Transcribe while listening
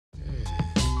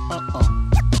You are now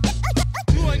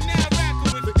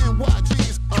rocking with the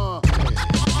NYGs.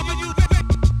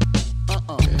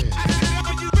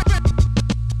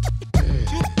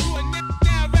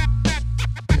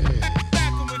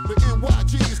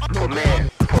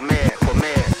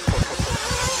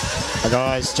 Hi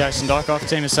guys, Jason Dyckhoff,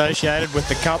 team associated with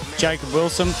the Cup, Jacob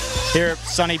Wilson, here at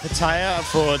sunny Pattaya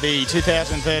for the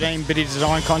 2013 Biddy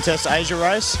Design Contest Asia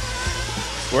race.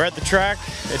 We're at the track,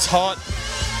 it's hot,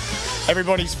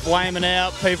 everybody's flaming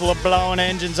out, people are blowing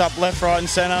engines up left, right and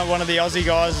centre. One of the Aussie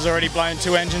guys has already blown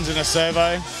 2 engines in a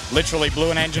servo, literally blew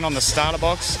an engine on the starter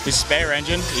box, his spare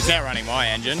engine. He's now running my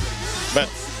engine, but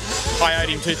I owed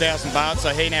him 2,000 baht, so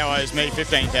he now owes me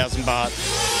 15,000 baht.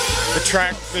 The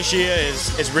track this year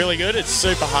is really good. It's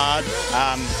super hard.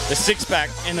 The 6-pack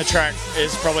in the track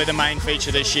is probably the main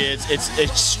feature this year. It's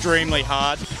extremely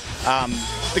hard.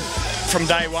 From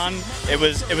day one, it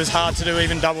was hard to do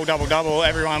even double.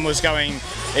 Everyone was going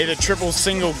either triple,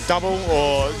 single, double,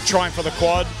 or trying for the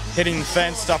quad, hitting the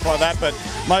fence, stuff like that. But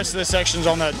most of the sections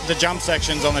on the jump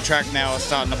sections on the track now are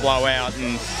starting to blow out,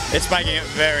 and it's making it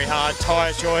very hard.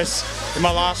 Tyre choice. In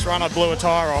my last run, I blew a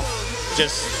tyre off.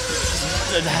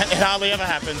 It hardly ever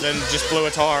happens, and just blew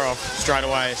a tyre off straight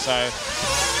away. So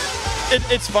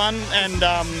it's fun, and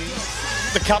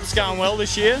the Cup's going well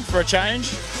this year for a change.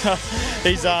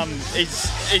 He's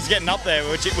getting up there,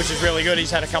 which is really good. He's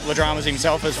had a couple of dramas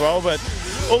himself as well, but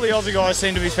all the Aussie guys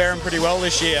seem to be faring pretty well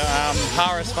this year.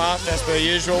 Hara's fast as per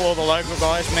usual. All the local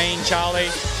guys, Mean, Charlie,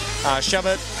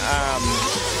 Shabbat,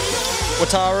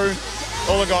 Wataru,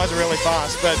 all the guys are really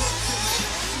fast. But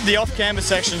the off-camber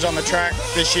sections on the track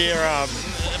this year,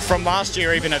 from last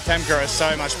year even at Temka, are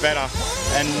so much better,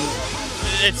 and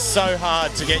it's so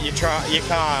hard to get your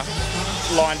car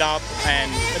lined up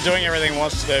and doing everything it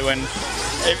wants to do, and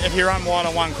if you run wide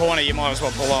on one corner you might as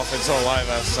well pull off, it's all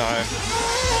over. So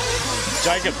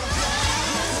Jacob.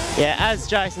 Yeah, as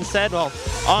Jason said, well,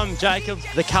 I'm Jacob,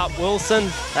 the Cup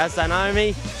Wilson, as they know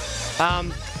me.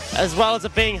 As well as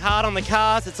it being hard on the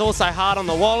cars, it's also hard on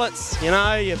the wallets. You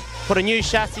know, you put a new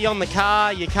chassis on the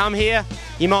car, you come here,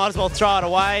 you might as well throw it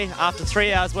away after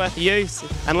 3 hours worth of use,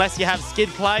 unless you have skid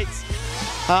plates.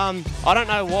 I don't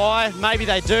know why, maybe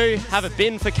they do have a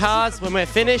bin for cars when we're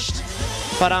finished,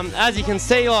 but as you can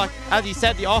see, like as you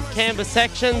said, the off-camber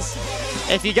sections,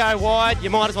 if you go wide, you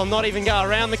might as well not even go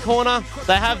around the corner.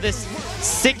 They have this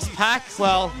 6-pack,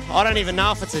 well, I don't even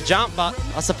know if it's a jump, but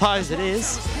I suppose it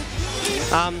is.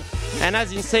 And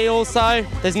as you can see also,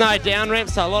 there's no down ramp,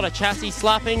 so a lot of chassis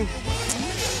slapping.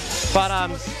 But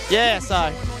yeah,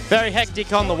 so very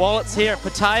hectic on the wallets here at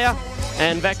Pattaya,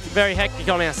 and very hectic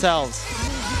on ourselves.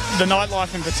 The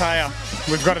nightlife in Pattaya,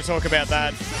 we've got to talk about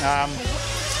that.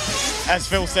 As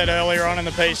Phil said earlier on in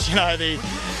the piece, you know, the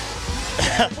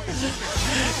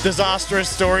disastrous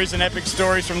stories and epic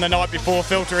stories from the night before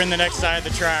filter in the next day at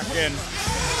the track, and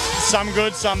some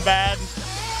good, some bad.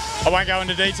 I won't go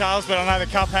into details, but I know the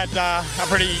Cup had a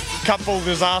pretty cupful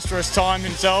disastrous time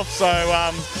himself, so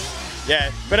yeah,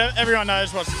 but everyone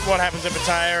knows what happens at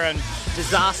Pattaya, and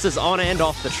disasters on and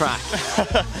off the track.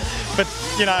 But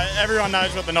you know, everyone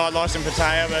knows what the nightlife's in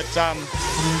Pattaya, but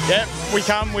yeah, we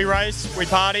come, we race, we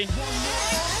party,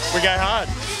 we go hard.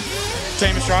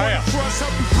 Team Australia.